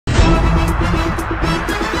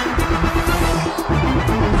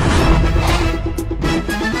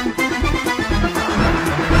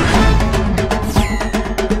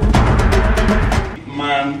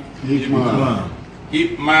IPMAN.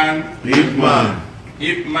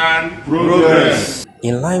 IPMAN Progress.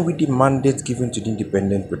 In line with the mandate given to the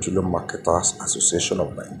Independent Petroleum Marketers Association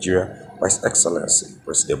of Nigeria by His Excellency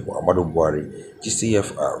President Muhammadu Buhari,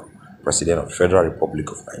 GCFR, President of the Federal Republic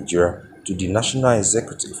of Nigeria, to the National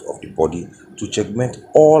Executive of the body to checkmate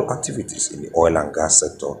all activities in the oil and gas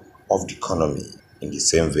sector of the economy. In the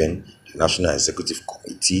same vein, the National Executive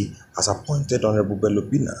Committee has appointed Honorable Bello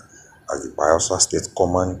Bina as the Bayelsa State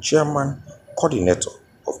Command Chairman Coordinator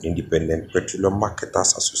of the Independent Petroleum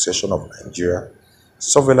Marketers Association of Nigeria,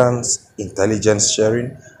 Surveillance, Intelligence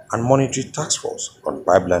Sharing, and Monetary Task Force on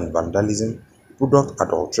Pipeline Vandalism, Product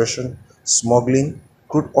Adulteration, Smuggling,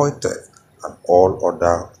 Crude Oil Theft, and all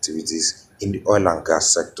other activities in the oil and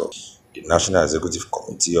gas sector. The National Executive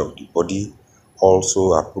Committee of the body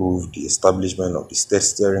also approved the establishment of the State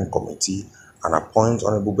Steering Committee and appoints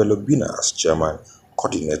Honorable Bello Bina as Chairman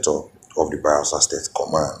Coordinator of the Bayelsa State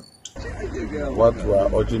Command. What we are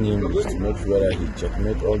urging him is to make sure that he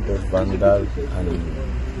checkmate all those vandals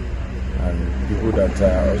and people that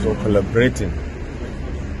are also collaborating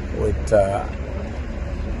with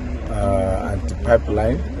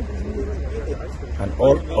anti-pipeline and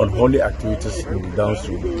all unholy activities in the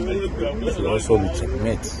downstream. Should also be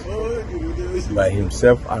checkmate by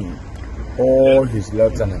himself and all his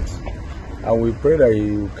lieutenants. And we pray that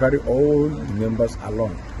he will carry all the members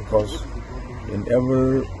along, because in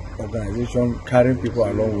every organization, carrying people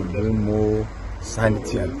along will bring more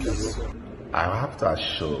sanity and peace. I have to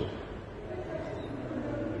assure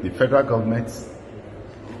the federal government,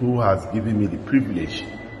 who has given me the privilege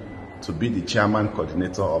to be the chairman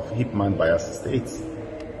coordinator of IPMAN Bayelsa State,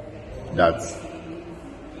 that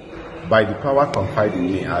by the power confided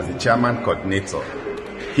in me as the chairman coordinator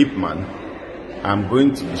IPMAN, I'm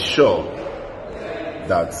going to be sure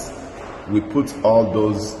that we put all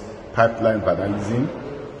those pipeline vandalism,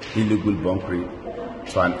 illegal bunkering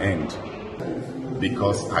to an end.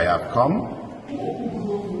 Because I have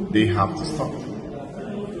come, they have to stop.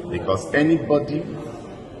 Because anybody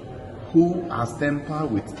who has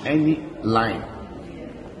tempered with any line,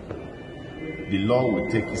 the law will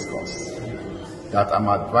take its course. That I'm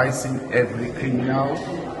advising every criminal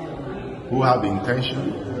who have the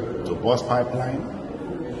intention to burst pipeline,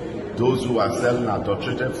 those who are selling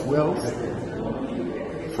adulterated fuels.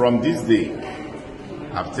 From this day,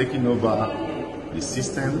 I've taken over the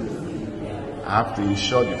system. I have to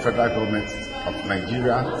ensure the federal government of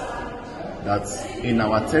Nigeria that in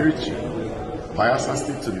our territory, Bayelsa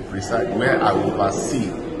State to be precise, where I oversee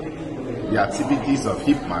the activities of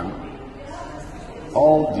IPMAN,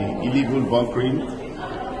 all the illegal bunkering,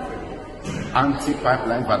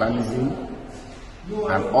 anti-pipeline vandalism,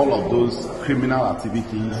 and all of those criminal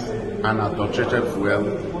activities and adulterated fuel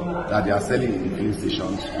that they are selling in the filling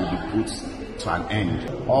stations will be put to an end.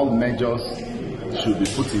 All measures should be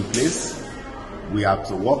put in place. We have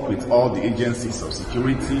to work with all the agencies of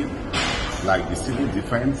security, like the civil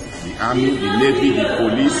defense, the army, the navy, the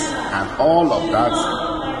police, and all of that,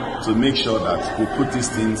 to make sure that we put these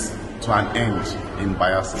things to an end in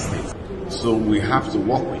Bayelsa State. So we have to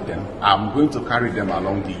work with them. I'm going to carry them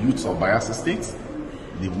along, the youths of Bayelsa State,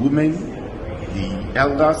 the women, the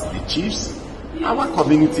elders, the chiefs, our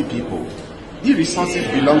community people. The resources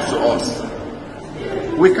belong to us.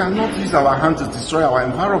 We cannot use our hands to destroy our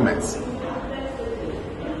environment.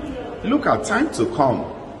 Look at time to come.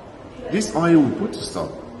 This oil will put to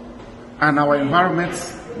stop, and our environment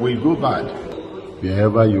will go bad.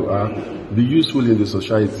 Wherever you are, be useful in the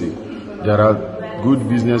society. There are good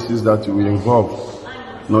businesses that you will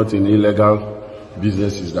involve, not in illegal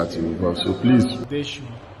businesses that you involve. So please, they should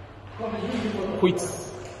quit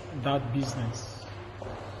that business,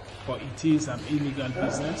 for it is an illegal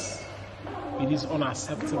business. It is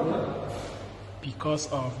unacceptable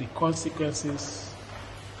because of the consequences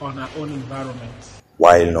on our own environment.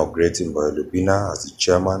 While inaugurating Bello Bina as the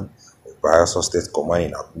chairman of Bayelsa State Command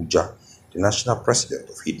in Abuja, the national president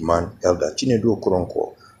of IPMAN, Elder Chinedu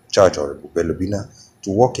Okoronkwo, charged Honorable Bello Bina to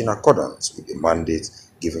work in accordance with the mandate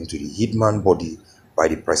given to the IPMAN body by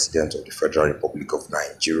the President of the Federal Republic of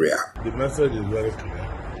Nigeria. The message is very clear.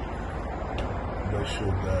 They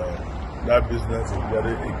should, that business is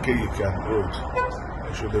very archaic and old.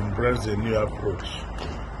 They should embrace a new approach,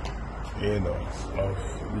 of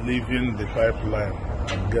leaving the pipeline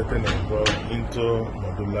and getting involved into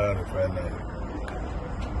modular refinery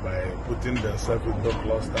by putting themselves into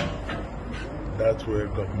cluster. That way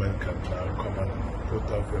government can now come and put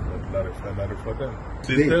up a modular refinery for them.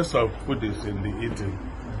 The taste of food is in the eating,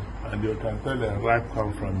 and you can tell a ripe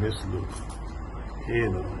come from this look.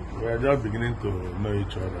 We are just beginning to know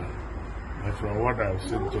each other. And from what I've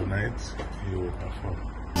seen tonight, he will perform.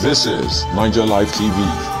 This is Niger Live TV.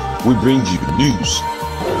 We bring you news.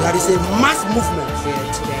 There is a mass movement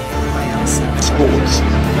here today in Bayelsa. Sports.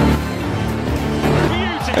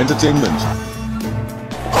 Entertainment.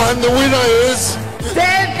 And the winner is...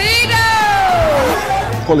 Davido!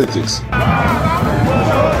 Politics.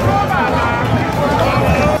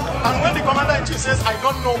 And when the commander-in-chief says, I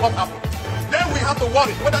don't know what happened, then we have to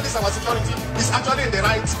worry whether this our security is actually in the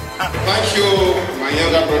right hand. Thank you, my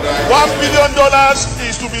younger brother. $1 billion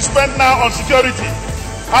is to be spent now on security.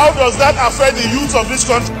 How does that affect the youth of this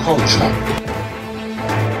country? Culture.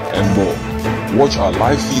 And more. Watch our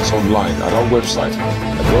live feeds online at our website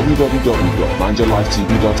at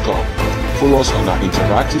www.nigerlivetv.com. Follow us on our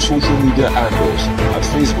interactive social media handles at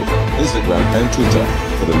Facebook, Instagram, and Twitter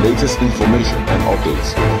for the latest information and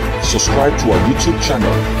updates. Subscribe to our YouTube channel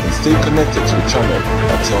and stay connected to the channel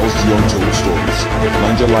that tells the untold stories.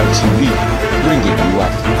 Niger Live TV, bringing you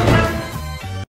Africa.